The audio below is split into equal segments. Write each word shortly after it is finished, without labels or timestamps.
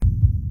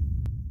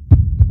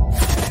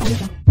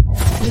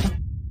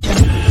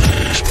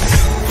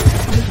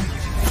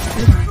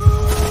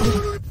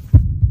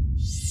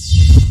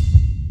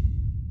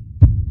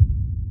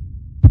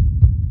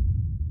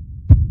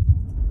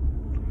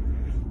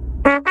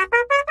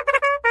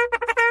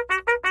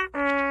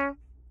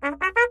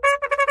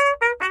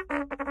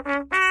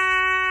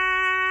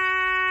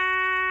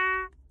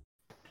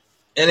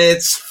And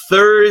it's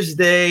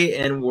Thursday,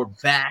 and we're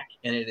back,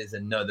 and it is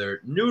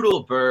another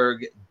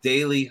Noodleberg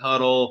Daily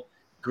Huddle.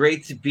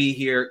 Great to be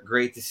here.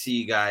 Great to see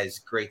you guys.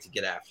 Great to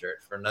get after it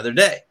for another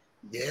day.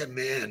 Yeah,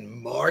 man.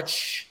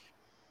 March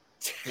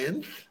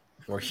 10th.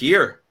 We're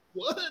here.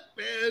 What,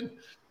 man?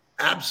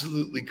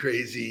 Absolutely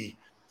crazy.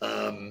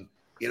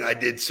 I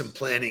did some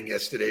planning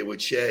yesterday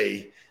with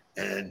Shay,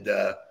 and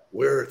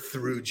we're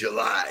through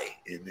July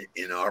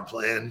in our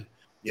plan,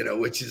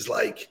 which is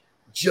like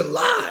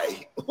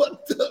July.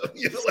 What the,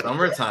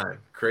 summertime.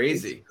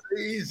 Crazy.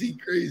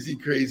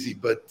 Crazy.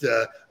 But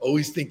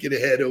always thinking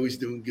ahead, always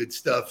doing good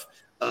stuff.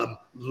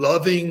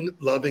 Loving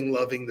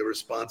the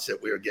response that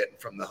we are getting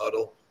from the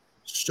huddle.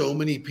 So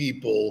many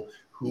people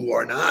who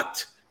are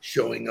not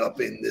showing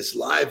up in this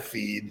live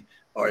feed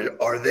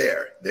are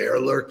there. They're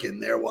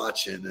lurking, they're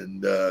watching,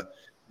 and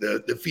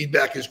the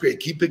feedback is great.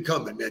 Keep it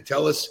coming, man.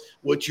 Tell us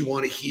what you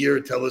want to hear.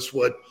 Tell us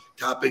what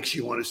topics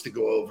you want us to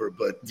go over.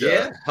 But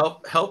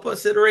help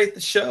us iterate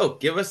the show.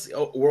 Give us.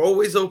 We're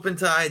always open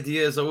to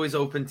ideas. Always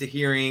open to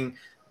hearing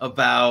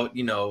about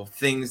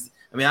things.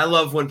 I mean, I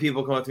love when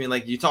people come up to me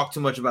like, "You talk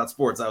too much about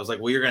sports." I was like,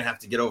 "Well, you're gonna have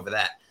to get over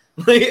that.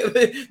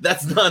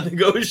 That's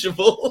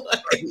non-negotiable."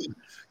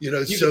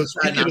 So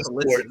speaking of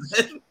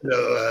sports,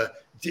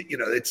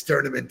 it's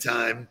tournament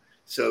time.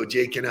 So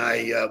Jake and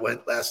I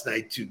went last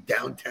night to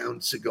Downtown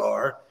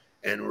Cigar,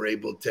 and we're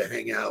able to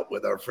hang out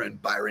with our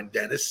friend Byron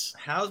Dennis.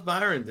 How's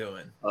Byron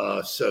doing?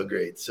 So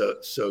great.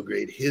 So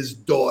great. His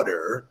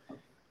daughter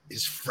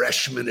is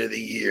freshman of the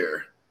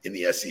year in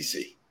the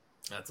SEC.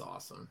 That's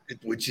awesome.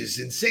 Which is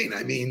insane.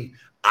 I mean,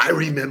 I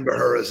remember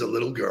her as a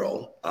little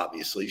girl.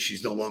 Obviously,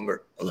 she's no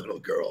longer a little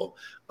girl.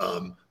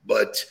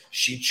 But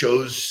she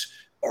chose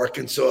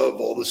Arkansas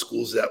of all the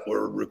schools that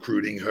were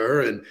recruiting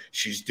her, and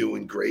she's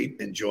doing great,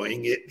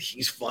 enjoying it.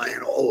 He's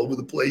flying all over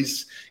the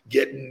place,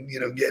 getting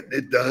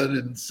it done.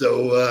 And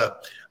so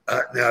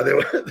now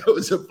there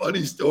was a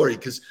funny story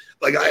because,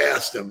 like, I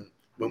asked him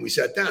when we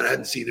sat down. I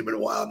hadn't seen him in a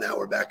while. Now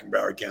we're back in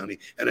Broward County,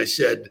 and I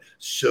said,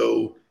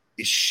 "So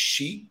is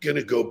she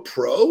gonna go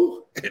pro?"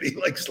 And he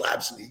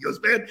slaps me. He goes,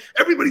 "Man,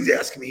 everybody's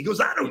asking me." He goes,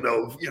 "I don't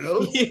know,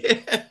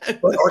 Yeah.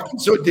 But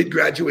Arkansas did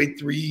graduate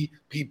 3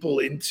 people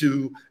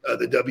into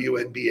the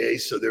WNBA,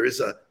 so there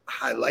is a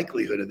high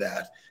likelihood of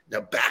that.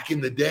 Now, back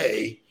in the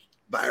day,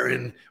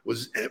 Byron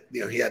was,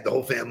 he had the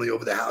whole family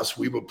over the house.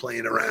 We were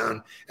playing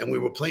around, and we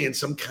were playing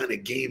some kind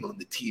of game on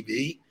the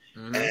TV,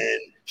 and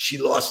she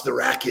lost the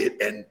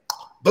racket, and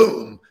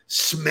boom,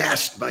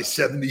 smashed my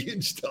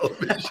 70-inch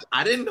television.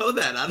 I didn't know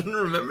that. I didn't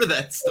remember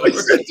that story. I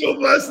said to him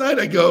last night,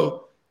 I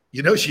go,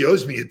 she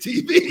owes me a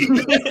TV.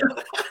 I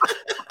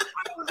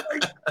was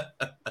like,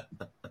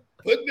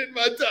 putting in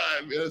my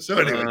time. So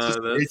anyway, just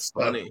great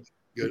stuff. Funny.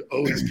 Good,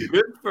 always good.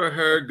 Good for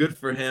her. Good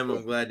for him.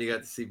 I'm glad you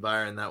got to see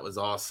Byron. That was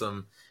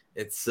awesome.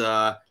 It's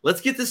let's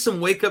get to some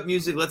wake up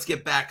music. Let's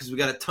get back because we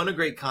got a ton of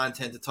great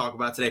content to talk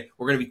about today.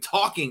 We're going to be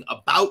talking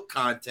about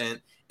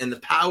content and the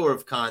power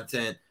of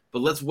content. But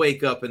let's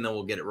wake up and then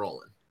we'll get it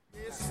rolling.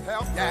 Wake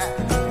up,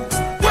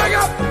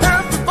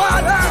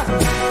 everybody!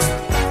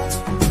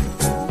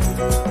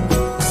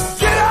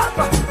 Get up!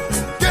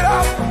 Get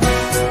up!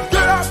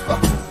 Get up!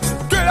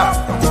 Get up!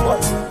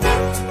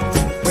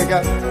 Wake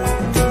up!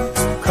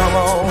 Come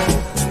on!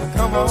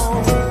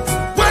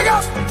 Wake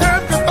up,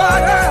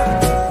 everybody!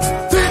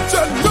 Teach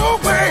a new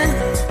way.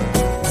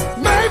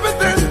 Maybe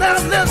then now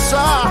listen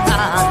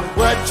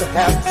what you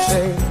have to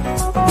say.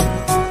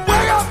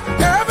 Wake up,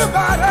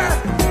 everybody!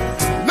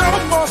 No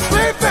more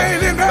sleeping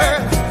in there.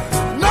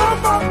 No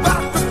more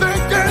about to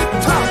thinking,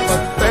 time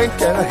for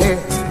thinking ahead.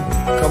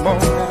 Come on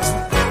now.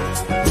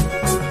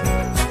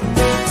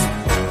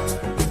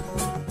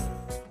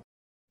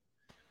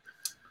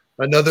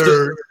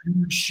 Another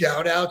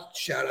shout out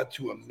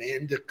to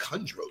Amanda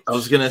Kundrot. I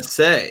was gonna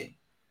say,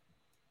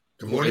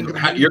 good morning.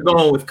 You're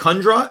going with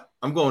Kundrot?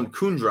 I'm going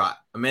Kundrot.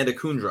 Amanda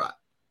Kundrot.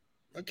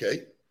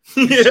 Okay.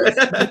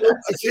 I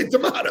say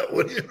tomato.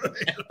 What do you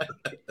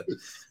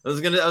I was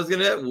gonna.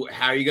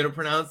 How are you gonna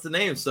pronounce the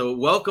name? So,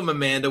 welcome,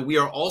 Amanda. We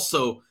are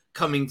also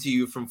coming to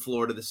you from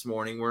Florida this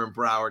morning. We're in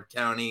Broward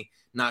County.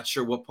 Not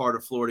sure what part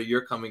of Florida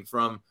you're coming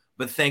from,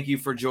 but thank you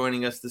for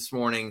joining us this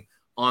morning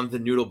on the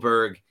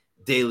Noodleberg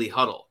Daily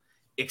Huddle.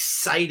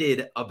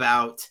 Excited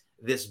about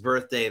this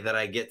birthday that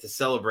I get to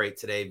celebrate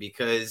today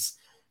because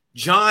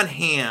Jon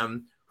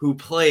Hamm, who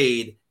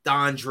played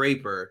Don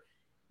Draper,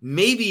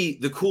 maybe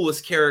the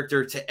coolest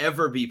character to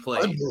ever be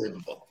played.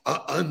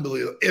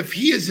 Unbelievable. If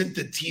he isn't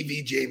the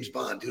TV James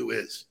Bond, who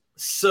is?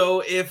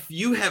 So if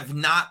you have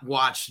not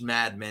watched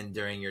Mad Men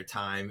during your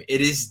time,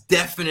 it is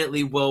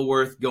definitely well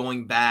worth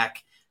going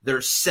back.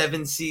 There's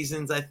 7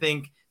 seasons, I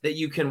think, that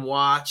you can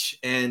watch.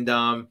 And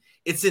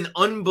it's an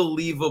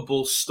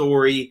unbelievable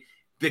story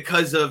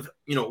because of,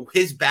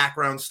 his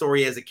background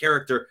story as a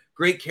character,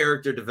 great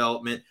character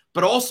development,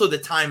 but also the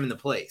time and the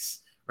place,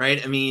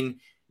 right? I mean,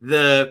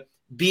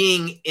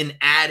 being an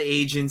ad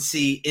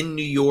agency in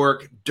New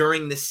York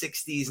during the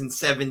 60s and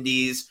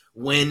 70s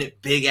when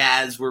big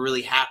ads were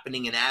really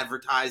happening and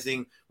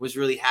advertising was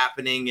really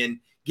happening.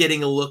 And,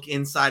 getting a look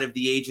inside of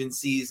the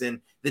agencies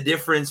and the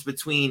difference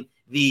between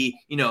the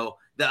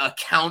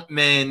account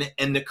men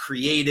and the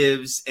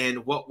creatives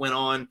and what went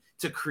on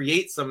to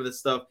create some of the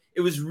stuff.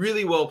 It was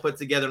really well put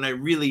together, and I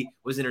really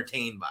was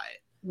entertained by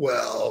it.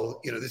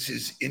 Well, this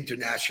is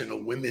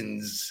International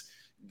Women's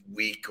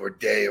Week or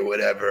Day or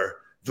whatever.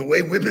 The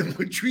way women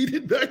were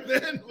treated back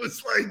then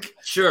was like,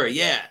 sure,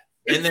 yeah.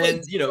 And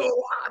then,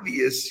 so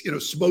obvious,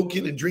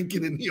 smoking and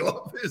drinking in the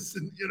office.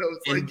 And,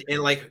 it's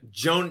like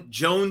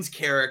Joan's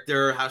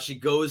character, how she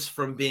goes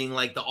from being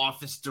like the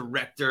office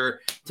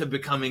director to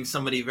becoming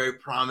somebody very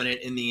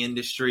prominent in the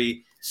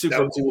industry.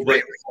 Super cool.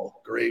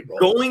 Great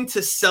role. Going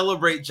to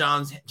celebrate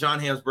Jon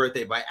Hamm's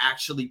birthday by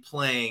actually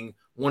playing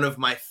one of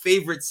my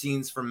favorite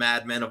scenes from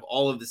Mad Men of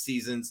all of the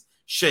seasons.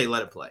 Shay,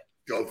 let it play.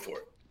 Go for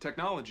it.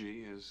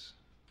 Technology is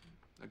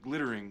a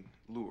glittering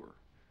lure,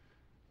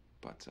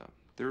 but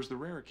there's the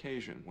rare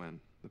occasion when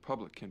the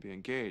public can be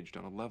engaged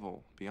on a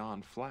level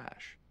beyond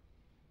flash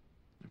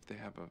if they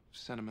have a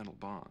sentimental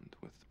bond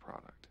with the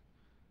product.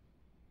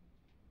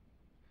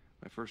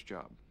 My first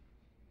job,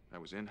 I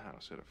was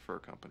in-house at a fur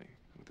company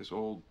with this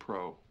old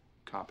pro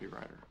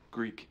copywriter,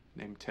 Greek,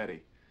 named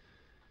Teddy.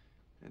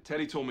 And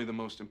Teddy told me the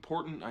most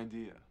important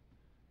idea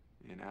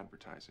in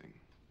advertising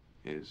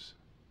is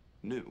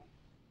new.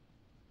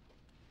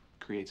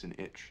 Creates an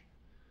itch.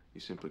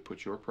 You simply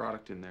put your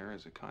product in there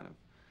as a kind of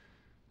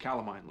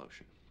calamine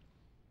lotion.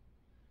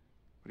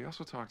 But he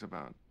also talked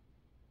about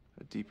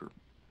a deeper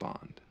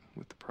bond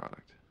with the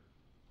product.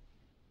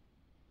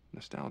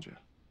 Nostalgia.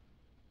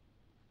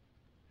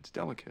 It's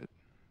delicate,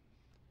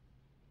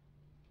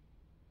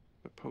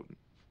 but potent.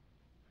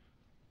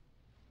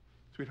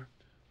 Sweetheart.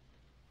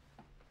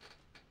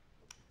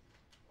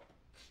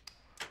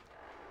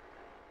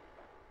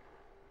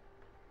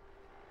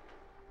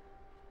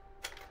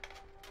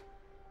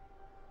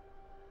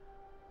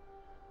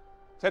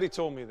 Teddy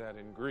told me that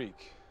in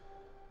Greek,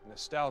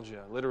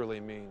 nostalgia literally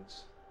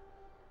means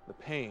the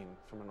pain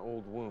from an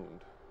old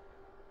wound.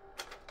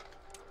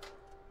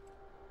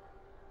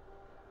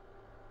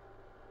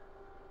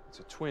 It's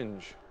a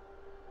twinge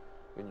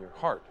in your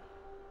heart,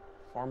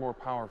 far more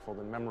powerful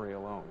than memory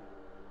alone.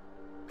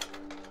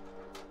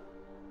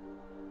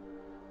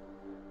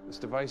 This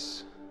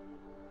device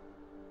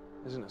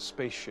isn't a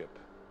spaceship.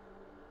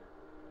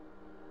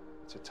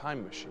 It's a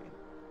time machine.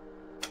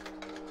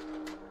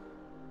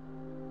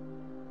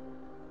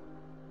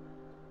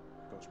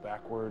 Goes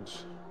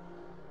backwards,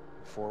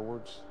 and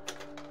forwards.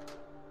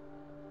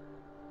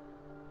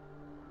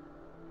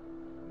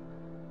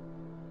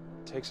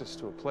 It takes us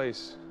to a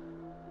place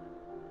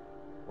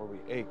where we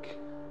ache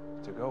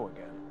to go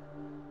again.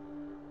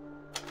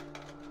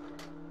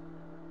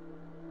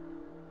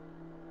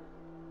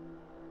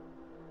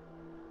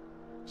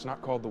 It's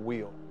not called the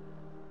wheel.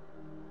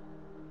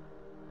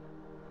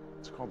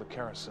 It's called the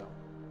carousel.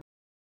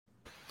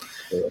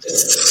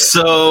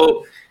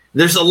 So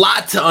there's a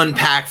lot to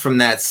unpack from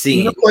that scene.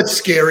 You know what's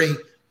scary?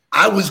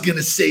 I was going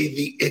to say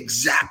the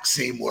exact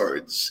same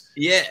words.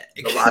 Yeah,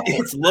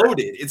 it's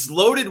loaded. It's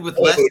loaded with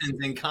lessons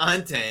and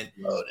content.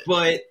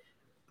 But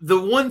the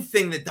one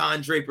thing that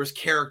Don Draper's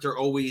character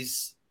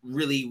always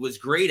really was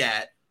great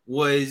at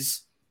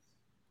was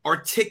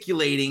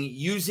articulating,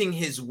 using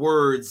his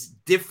words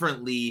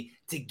differently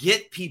to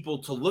get people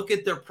to look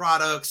at their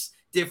products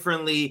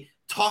differently,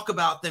 talk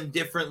about them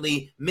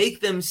differently,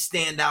 make them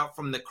stand out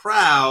from the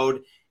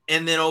crowd.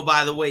 And then, oh,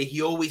 by the way,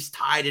 he always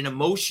tied an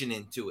emotion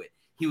into it.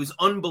 He was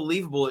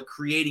unbelievable at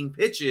creating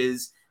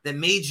pitches that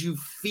made you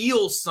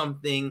feel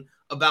something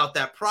about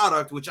that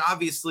product, which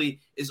obviously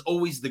is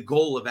always the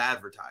goal of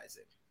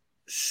advertising.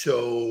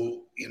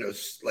 So,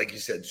 like you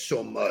said,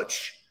 so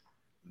much,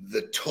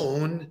 the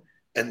tone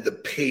and the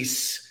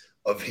pace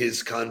of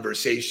his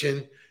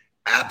conversation,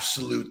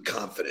 absolute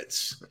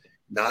confidence,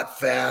 not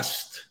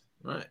fast,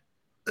 right?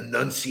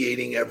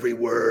 Enunciating every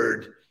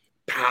word,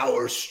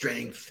 power,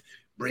 strength,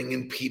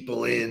 bringing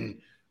people in.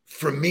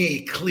 For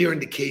me, clear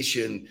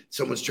indication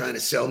someone's trying to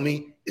sell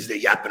me is they're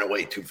yapping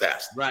away too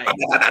fast. Right.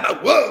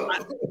 Whoa,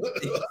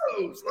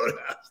 whoa,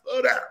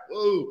 slow down,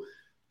 whoa.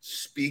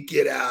 Speak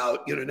it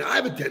out. Now I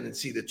have a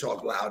tendency to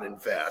talk loud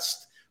and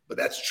fast, but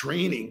that's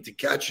training to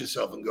catch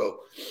yourself and go,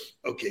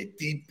 okay,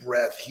 deep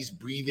breath. He's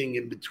breathing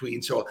in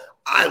between. So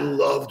I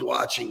loved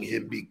watching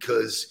him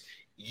because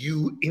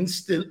you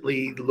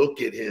instantly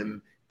look at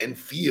him and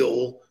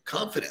feel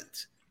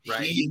confident.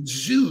 Right. He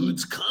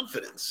exudes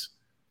confidence.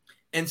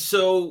 And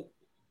so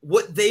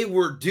what they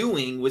were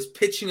doing was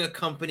pitching a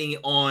company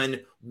on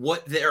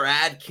what their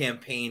ad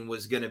campaign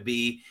was going to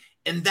be.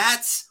 And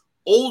that's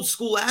old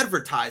school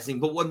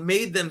advertising. But what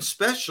made them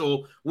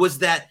special was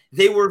that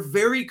they were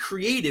very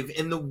creative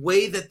in the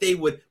way that they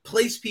would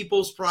place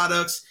people's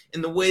products,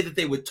 in the way that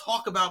they would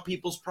talk about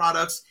people's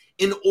products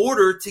in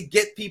order to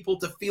get people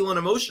to feel an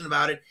emotion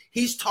about it.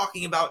 He's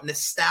talking about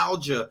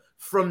nostalgia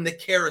from the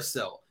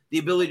carousel, the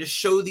ability to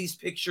show these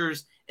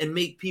pictures and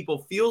make people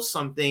feel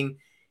something.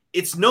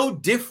 It's no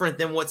different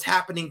than what's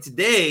happening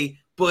today,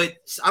 but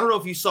I don't know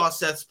if you saw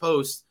Seth's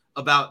post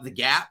about the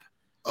Gap,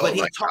 but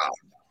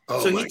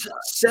Oh, So my God.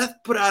 Seth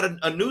put out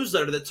a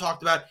newsletter that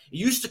talked about it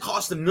used to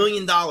cost $1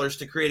 million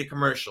to create a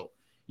commercial.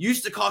 It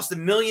used to cost $1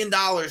 million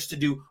to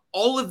do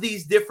all of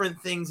these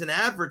different things in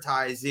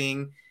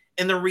advertising.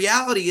 And the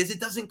reality is it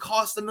doesn't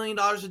cost $1 million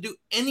to do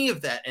any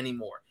of that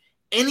anymore.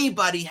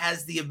 Anybody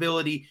has the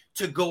ability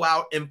to go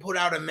out and put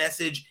out a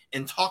message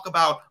and talk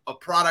about a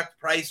product,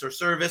 price, or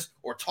service,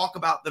 or talk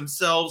about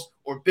themselves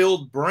or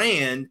build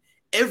brand.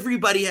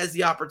 Everybody has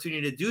the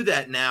opportunity to do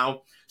that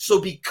now.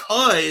 So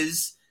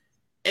because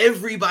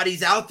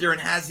everybody's out there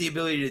and has the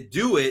ability to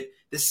do it,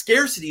 the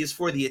scarcity is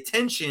for the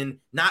attention,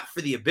 not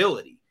for the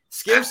ability.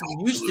 Scarcity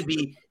used to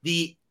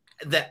be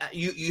that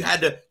you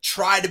had to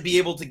try to be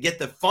able to get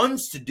the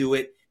funds to do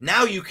it.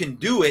 Now you can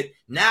do it.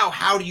 Now,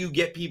 how do you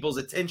get people's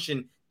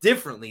attention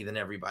differently than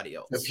everybody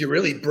else? If you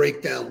really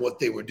break down what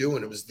they were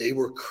doing, it was they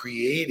were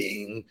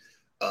creating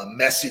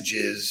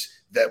messages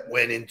that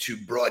went into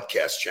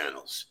broadcast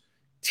channels,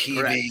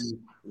 TV, Correct.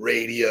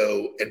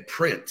 Radio, and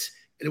print.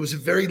 And it was a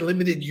very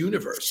limited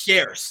universe.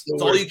 Scarce. There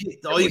It's all were- you could,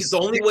 there was the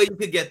only way you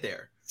could get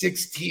there.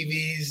 6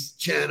 TVs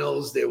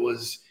channels. There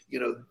was,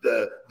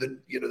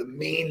 the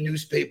main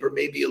newspaper,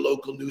 maybe a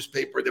local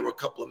newspaper. There were a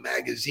couple of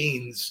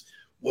magazines.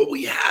 What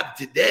we have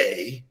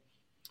today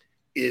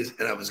is,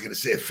 and I was going to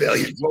say a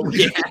failure. What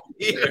we have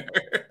here.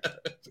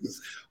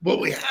 What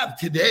we have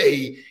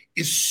today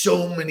is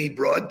so many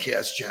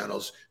broadcast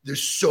channels.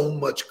 There's so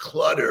much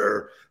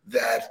clutter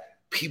that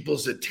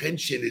people's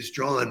attention is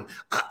drawn.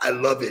 I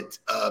love it.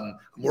 I'm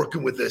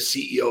working with the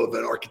CEO of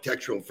an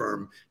architectural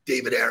firm,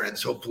 David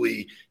Aarons.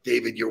 Hopefully,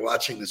 David, you're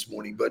watching this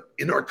morning. But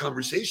in our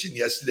conversation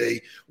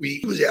yesterday,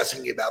 he was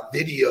asking me about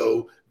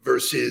video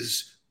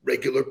versus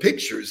regular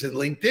pictures in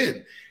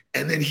LinkedIn.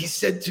 And then he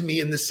said to me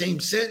in the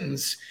same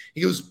sentence,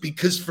 he goes,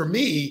 because for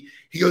me,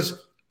 he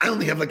goes, I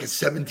only have like a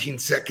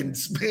 17-second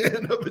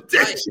span of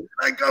attention.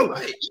 Right. I go,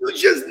 right. You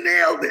just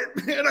nailed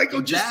it, man. I go,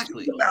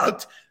 exactly. Just think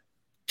about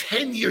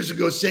 10 years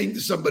ago saying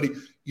to somebody,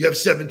 you have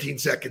 17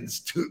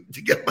 seconds to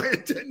get my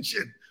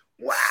attention.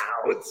 Wow.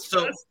 It's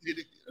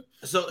fascinating.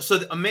 So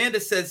Amanda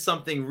says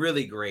something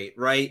really great,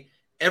 right?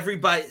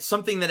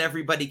 Something that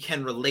everybody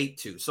can relate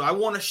to. So I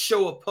want to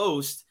show a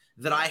post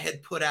that I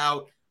had put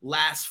out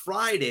last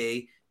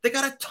Friday that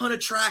got a ton of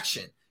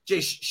traction.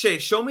 Shay,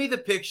 show me the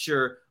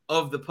picture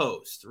of the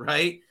post,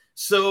 right?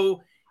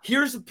 So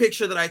here's a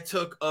picture that I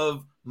took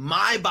of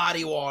my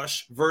body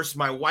wash versus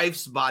my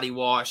wife's body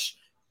wash.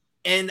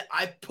 And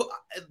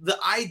the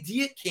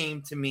idea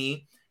came to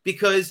me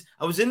because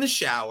I was in the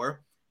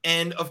shower,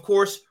 and of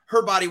course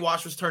her body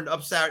wash was turned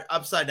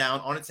upside down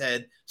on its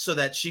head so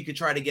that she could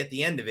try to get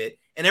the end of it.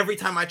 And every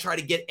time I try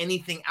to get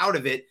anything out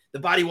of it, the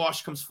body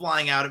wash comes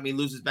flying out at me,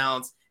 loses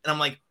balance. And I'm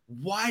like,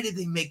 why did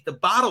they make the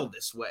bottle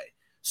this way?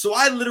 So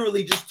I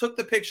literally just took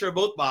the picture of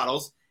both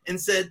bottles and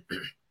said,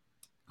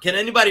 can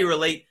anybody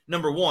relate,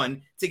 number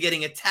one, to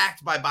getting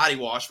attacked by body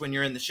wash when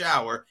you're in the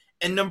shower?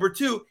 And number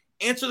two,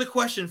 answer the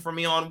question for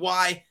me on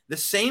why the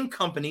same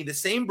company, the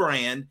same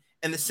brand,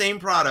 and the same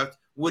product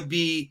would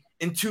be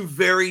in two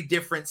very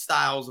different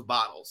styles of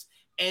bottles.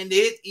 And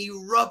it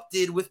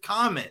erupted with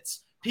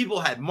comments.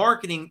 People had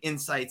marketing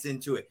insights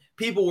into it.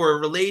 People were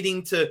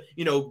relating to,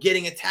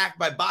 getting attacked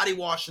by body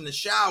wash in the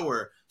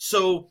shower.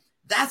 So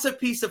that's a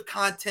piece of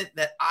content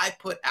that I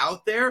put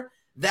out there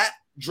that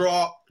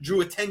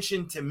drew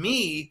attention to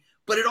me,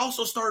 but it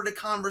also started a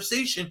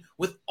conversation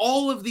with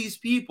all of these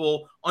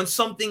people on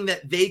something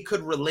that they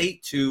could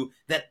relate to,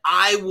 that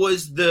I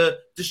was the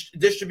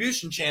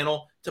distribution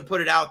channel to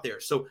put it out there.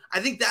 So I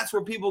think that's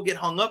where people get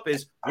hung up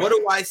is, what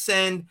do I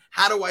send?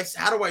 How do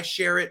I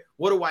share it?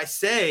 What do I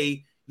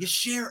say? You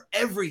share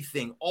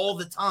everything all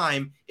the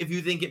time if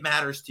you think it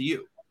matters to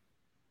you.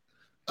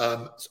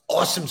 It's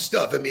awesome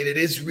stuff. I mean, it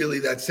is really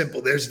that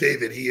simple. There's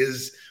David. He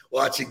is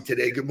watching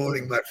today. Good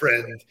morning, my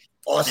friend.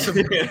 Awesome.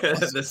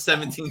 The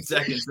 17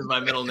 seconds in my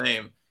middle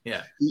name.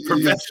 Yeah.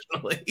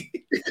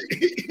 Professionally.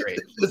 Great.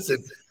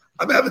 Listen,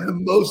 I'm having the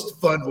most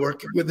fun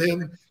working with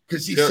him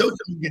because he's so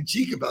tongue in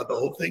cheek about the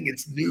whole thing.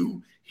 It's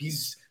new.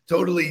 He's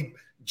totally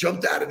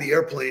jumped out of the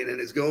airplane and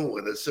is going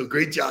with us. So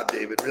great job,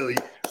 David. Really.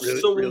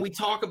 So when we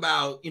talk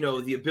about,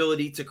 the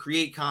ability to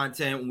create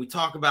content, when we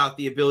talk about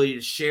the ability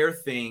to share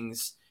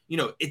things,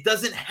 it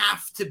doesn't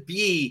have to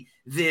be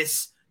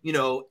this,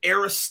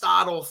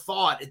 Aristotle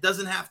thought. It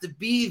doesn't have to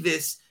be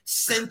this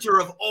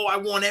center of, I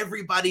want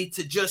everybody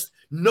to just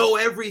know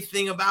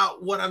everything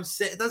about what I'm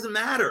saying. It doesn't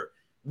matter.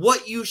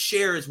 What you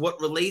share is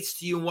what relates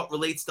to you and what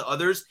relates to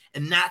others.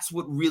 And that's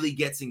what really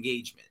gets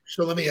engagement.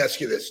 So let me ask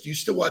you this. Do you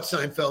still watch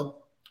Seinfeld?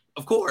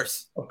 Of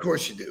course. Of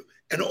course you do.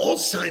 And all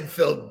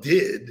Seinfeld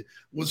did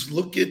was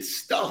look at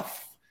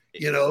stuff,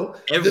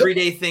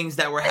 everyday things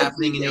that were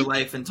happening in your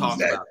life and talk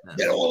about them.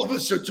 That all of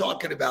us are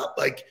talking about.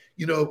 Like,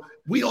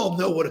 we all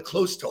know what a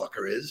close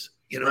talker is,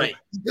 right.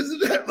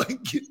 Isn't that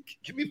like,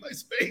 give me my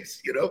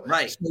space,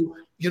 Right. So,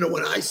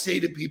 when I say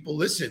to people,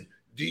 listen,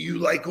 do you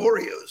like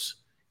Oreos?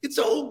 It's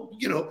all,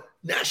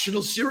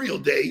 National Cereal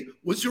Day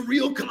was a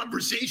real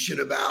conversation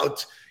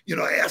about,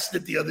 I asked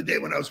it the other day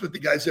when I was with the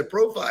guys at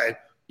Profile.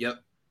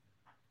 Yep.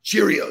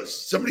 Cheerios.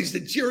 Somebody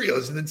said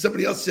Cheerios, and then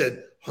somebody else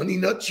said Honey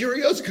Nut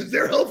Cheerios because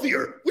they're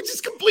healthier, which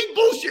is complete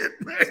bullshit.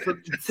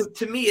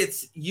 To me,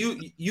 it's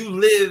you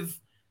live.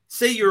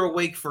 Say you're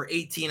awake for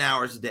 18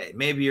 hours a day.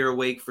 Maybe you're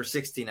awake for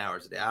 16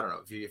 hours a day. I don't know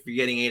if you're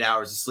getting 8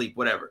 hours of sleep,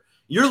 whatever.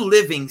 You're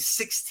living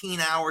 16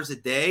 hours a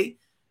day.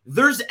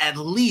 There's at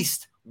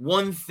least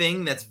one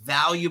thing that's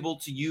valuable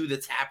to you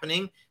that's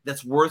happening,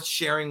 that's worth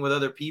sharing with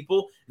other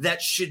people,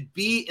 that should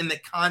be in the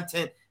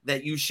content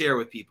that you share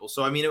with people.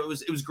 So, I mean, it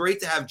was great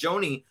to have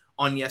Joni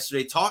on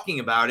yesterday talking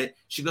about it.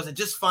 She goes, I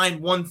just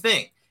find one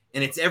thing,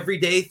 and it's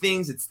everyday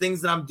things. It's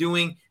things that I'm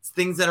doing. It's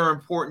things that are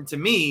important to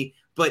me,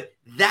 but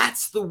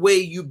that's the way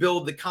you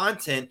build the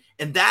content.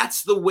 And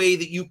that's the way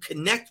that you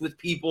connect with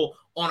people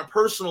on a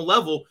personal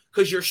level,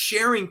 because you're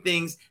sharing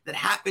things that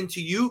happen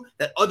to you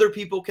that other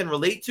people can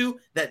relate to,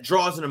 that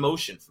draws an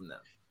emotion from them.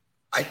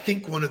 I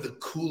think one of the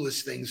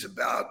coolest things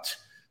about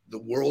the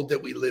world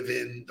that we live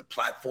in, the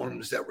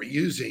platforms that we're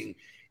using,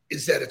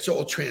 is that it's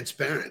all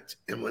transparent.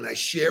 And when I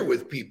share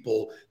with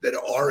people that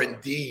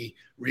R&D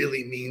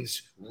really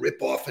means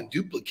rip off and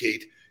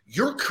duplicate,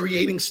 you're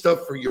creating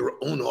stuff for your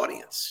own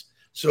audience.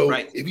 So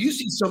right. If you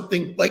see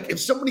something, like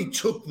if somebody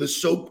took the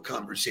soap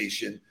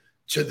conversation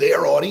to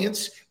their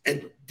audience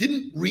and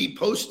didn't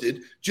repost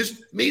it,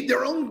 just made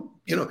their own,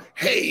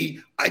 hey,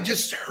 I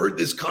just heard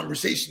this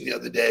conversation the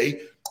other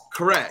day.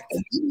 Correct.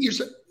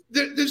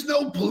 There's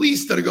no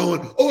police that are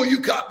going, oh,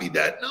 you copied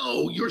that.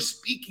 No, you're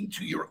speaking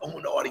to your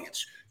own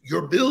audience.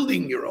 You're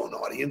building your own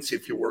audience.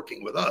 If you're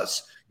working with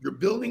us, you're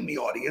building the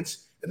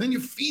audience, and then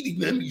you're feeding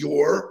them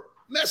your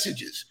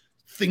messages,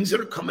 things that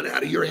are coming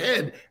out of your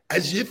head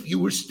as if you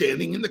were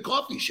standing in the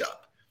coffee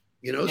shop,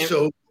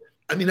 So,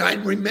 I mean, I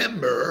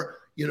remember,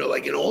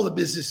 like in all the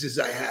businesses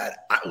I had,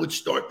 I would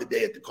start the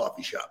day at the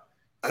coffee shop.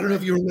 I don't know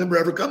if you remember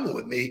ever coming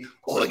with me.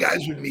 All the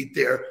guys would meet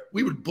there.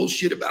 We would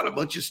bullshit about a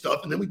bunch of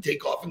stuff, and then we'd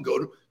take off and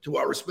go to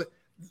our respect.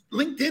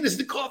 LinkedIn is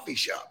the coffee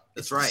shop.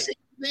 That's right.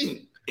 The same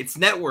thing. It's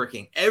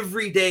networking.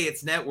 Every day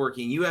it's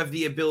networking. You have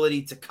the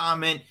ability to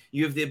comment.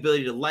 You have the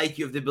ability to like.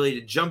 You have the ability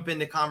to jump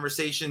into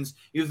conversations.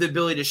 You have the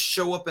ability to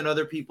show up in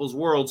other people's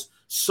worlds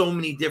so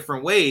many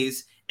different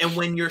ways. And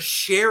when you're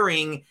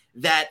sharing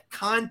that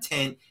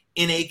content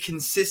in a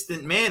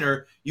consistent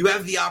manner, you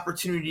have the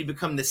opportunity to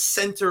become the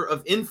center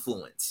of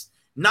influence,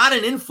 not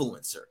an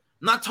influencer.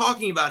 I'm not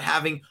talking about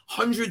having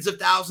hundreds of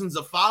thousands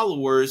of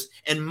followers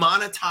and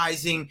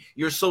monetizing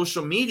your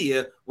social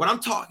media. What I'm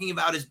talking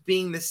about is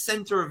being the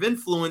center of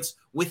influence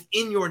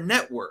within your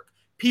network.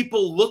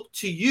 People look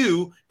to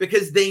you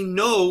because they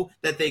know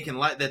that they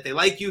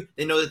like you.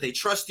 They know that they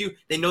trust you.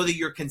 They know that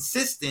you're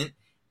consistent.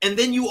 And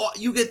then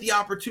you get the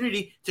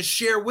opportunity to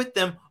share with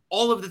them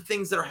all of the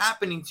things that are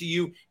happening to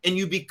you, and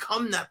you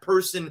become that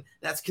person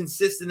that's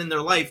consistent in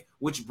their life,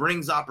 which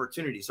brings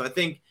opportunity. So I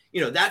think,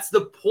 that's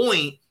the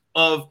point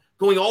of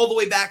going all the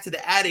way back to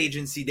the ad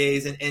agency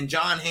days, and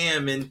John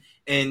Hamm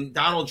and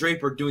Donald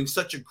Draper doing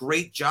such a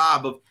great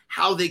job of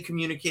how they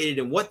communicated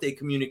and what they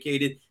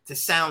communicated to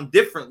sound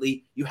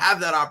differently. You have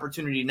that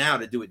opportunity now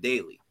to do it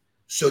daily.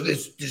 So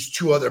there's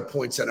two other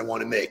points that I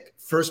want to make.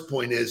 First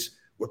point is,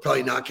 we're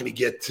probably not going to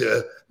get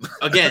to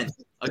again,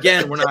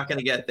 we're not going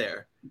to get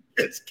there.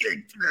 It's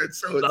kicked, man.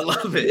 So I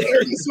love it.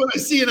 When I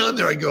see it on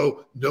there, I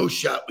go, no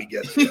shot we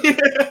get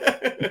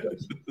there.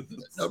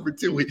 Number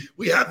two,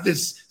 we have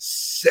this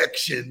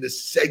section,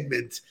 this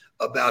segment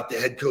about the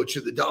head coach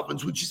of the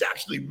Dolphins, which is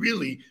actually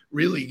really,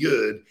 really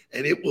good,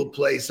 and it will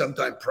play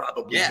sometime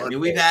probably. Yeah, Monday. I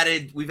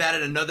mean, we've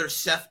added another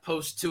Seth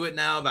post to it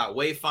now about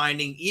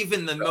wayfinding.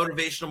 Even the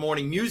motivational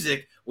morning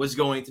music was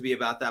going to be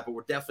about that, but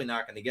we're definitely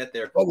not going to get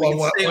there. Well,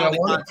 what I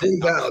want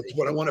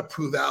to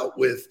prove out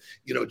with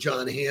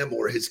John Hamm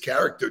or his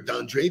character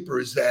Don Draper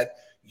is that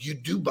you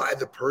do buy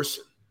the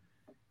person.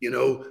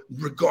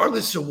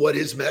 Regardless of what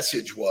his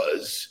message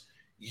was,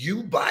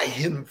 you buy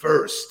him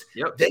first.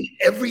 Yep. Then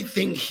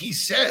everything he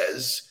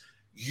says,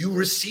 you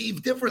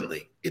receive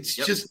differently. It's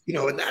just,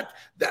 and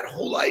that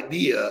whole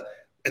idea.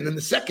 And then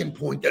the second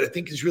point that I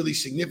think is really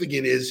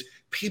significant is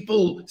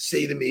people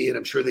say to me, and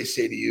I'm sure they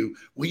say to you,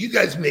 well, you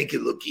guys make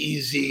it look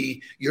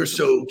easy. You're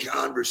so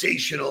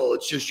conversational.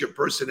 It's just your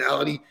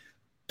personality.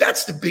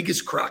 That's the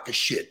biggest crock of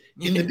shit.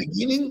 In the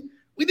beginning,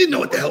 we didn't know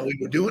what the hell we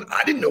were doing.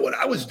 I didn't know what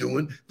I was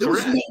doing. There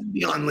was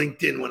nobody on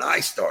LinkedIn when I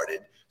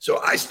started.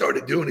 So I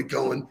started doing it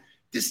going,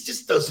 this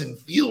just doesn't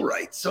feel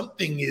right.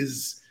 Something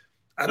is,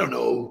 I don't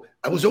know.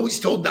 I was always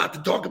told not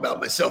to talk about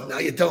myself. Now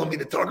you're telling me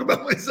to talk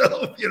about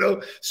myself,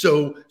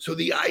 So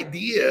the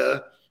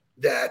idea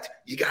that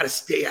you got to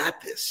stay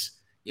at this,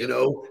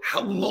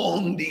 how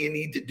long do you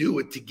need to do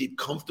it to get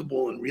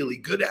comfortable and really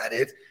good at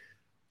it?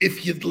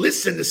 If you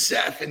listen to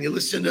Seth and you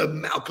listen to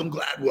Malcolm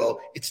Gladwell,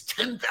 it's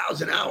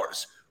 10,000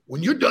 hours.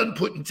 When you're done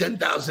putting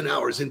 10,000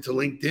 hours into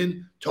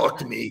LinkedIn, talk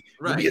to me.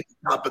 You'll be at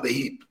the top of the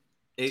heap.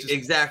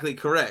 Exactly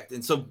correct.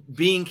 And so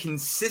being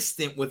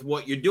consistent with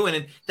what you're doing,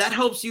 and that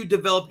helps you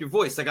develop your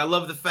voice. Like, I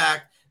love the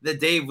fact that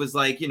Dave was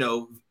like,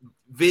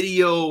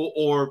 video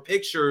or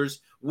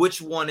pictures,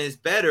 which one is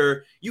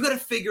better? You got to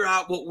figure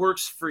out what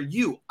works for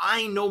you.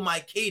 I know my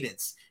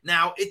cadence.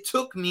 Now, it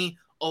took me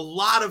a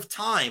lot of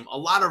time, a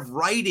lot of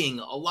writing,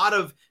 a lot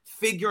of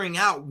figuring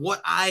out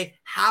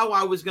how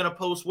I was going to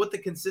post, what the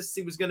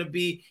consistency was going to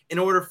be in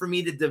order for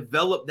me to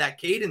develop that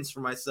cadence for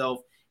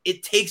myself.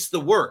 It takes the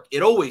work.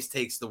 It always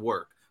takes the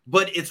work,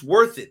 but it's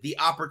worth it. The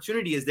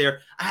opportunity is there.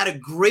 I had a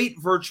great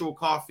virtual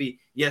coffee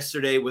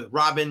yesterday with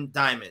Robin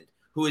Diamond,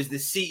 who is the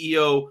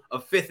CEO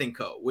of Fifth &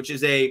 Co., which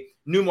is a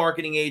new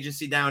marketing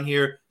agency down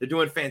here. They're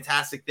doing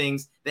fantastic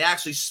things. They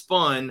actually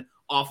spun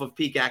off of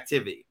Peak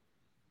Activity.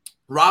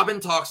 Robin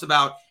talks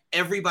about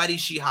everybody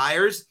she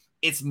hires,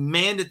 it's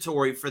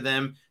mandatory for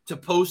them to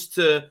post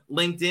to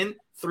LinkedIn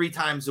 3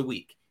 times a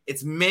week.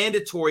 It's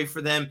mandatory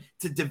for them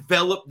to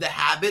develop the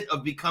habit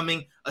of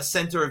becoming a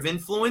center of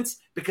influence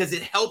because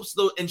it helps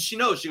those. And she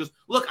knows, she goes,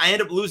 look, I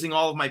end up losing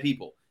all of my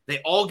people. They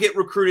all get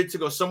recruited to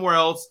go somewhere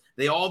else.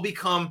 They all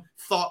become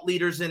thought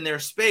leaders in their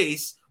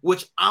space,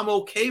 which I'm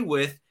okay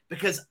with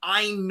because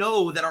I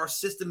know that our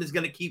system is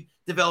going to keep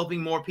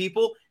developing more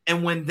people.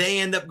 And when they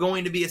end up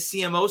going to be a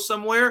CMO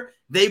somewhere,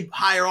 they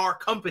hire our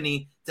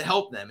company to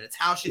help them. And it's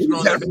how she's grown.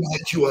 Who's that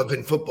remind you of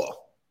in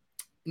football?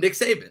 Nick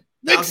Saban.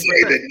 Nick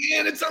Saban,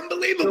 man, it's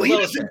unbelievable. He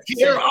doesn't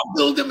care. I'll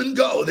build him and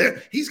go.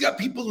 There, he's got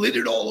people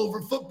littered all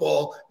over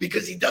football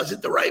because he does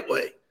it the right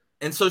way.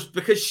 And so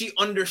because she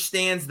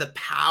understands the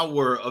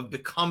power of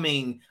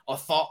becoming a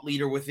thought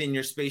leader within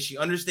your space, she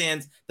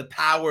understands the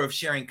power of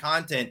sharing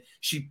content.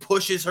 She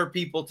pushes her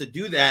people to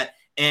do that.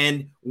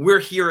 And we're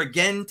here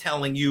again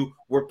telling you,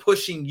 we're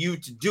pushing you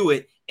to do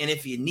it. And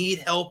if you need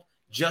help,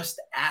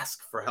 just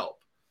ask for help.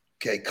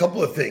 Okay, a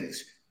couple of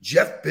things.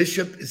 Jeff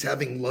Bishop is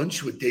having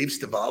lunch with Dave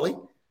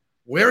Stavali.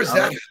 Where is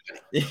that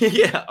happening?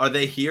 Yeah, are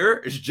they here?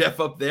 Is Jeff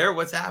up there?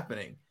 What's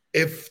happening?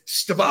 If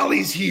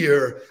Stavali's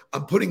here,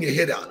 I'm putting a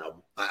hit on him.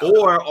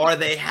 Or are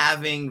they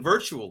having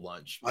virtual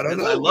lunch? I don't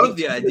know. I love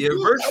the idea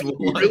of virtual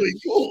lunch. Really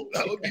cool.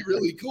 That would be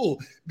really cool.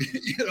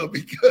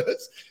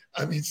 Because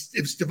I mean,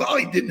 if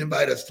Stavali didn't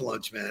invite us to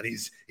lunch, man,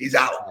 he's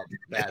out.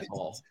 Bad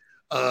ball.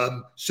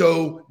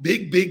 So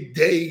big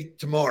day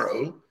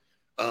tomorrow.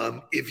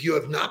 If you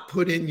have not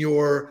put in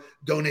your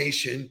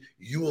donation,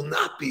 you will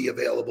not be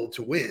available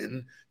to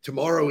win.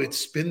 Tomorrow it's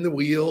spin the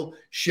wheel.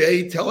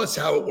 Shay, tell us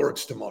how it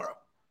works tomorrow.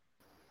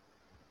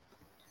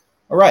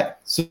 All right.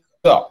 So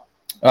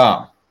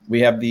we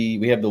have the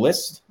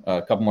list.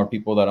 A couple more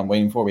people that I'm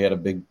waiting for. We had a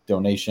big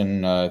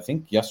donation, I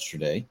think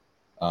yesterday.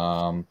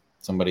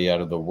 Somebody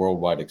out of the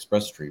Worldwide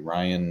Express Tree,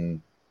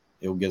 Ryan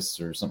Ilgis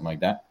or something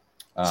like that.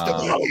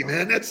 Stavali,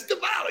 man. That's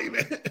Stavali,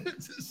 man.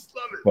 Just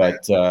love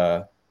it.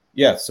 But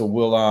yeah, so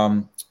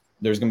we'll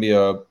there's gonna be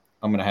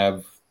I'm gonna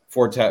have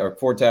four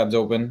tabs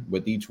open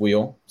with each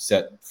wheel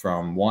set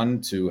from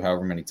 1 to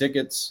however many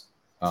tickets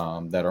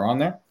that are on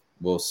there.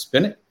 We'll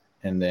spin it,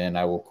 and then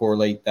I will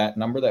correlate that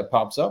number that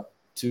pops up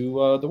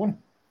to the winner.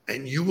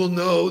 And you will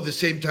know the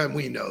same time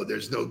we know.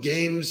 There's no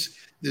games.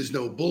 There's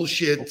no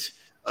bullshit.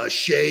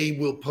 Shay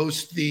will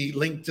post the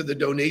link to the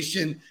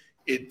donation.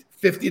 It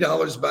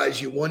 $50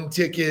 buys you 1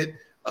 ticket.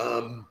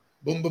 Boom,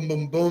 boom,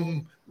 boom,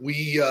 boom.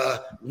 We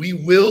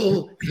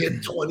will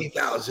hit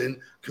 20,000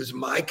 because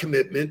my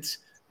commitment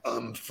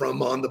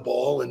from On the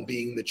Ball and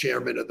being the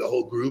chairman of the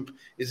whole group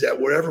is that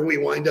wherever we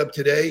wind up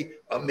today,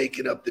 I'm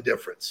making up the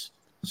difference.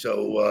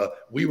 So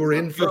we were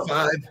in for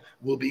 5.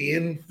 We'll be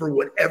in for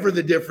whatever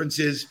the difference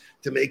is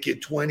to make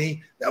it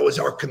 20. That was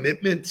our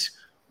commitment.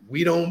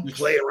 We don't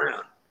play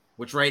around.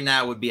 Which right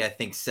now would be, I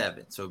think,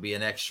 7. So it'd be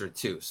an extra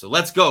 2. So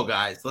let's go,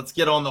 guys. Let's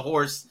get on the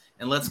horse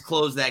and let's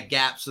close that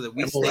gap so that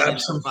we'll have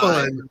some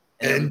fun.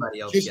 And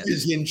just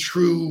as in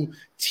true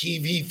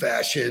TV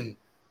fashion,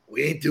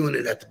 we ain't doing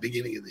it at the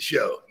beginning of the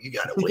show. You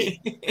got to wait.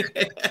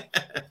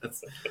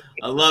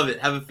 I love it.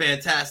 Have a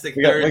fantastic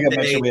Thursday. We got to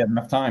make sure we have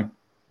enough time.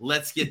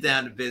 Let's get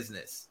down to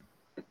business.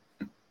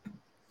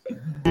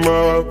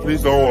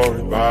 Please don't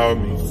worry about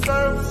me.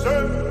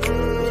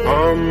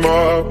 I'm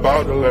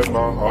about to let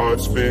my heart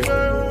speak.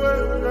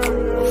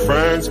 My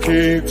friends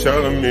keep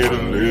telling me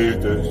to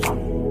leave this.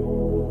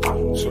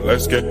 So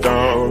let's get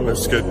down to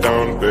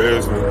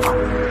business.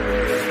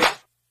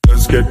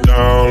 Let's get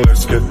down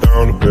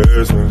to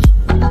business.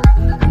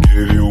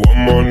 Give you one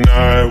more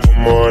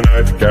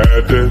night to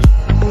get this.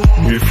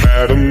 We've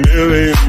had a million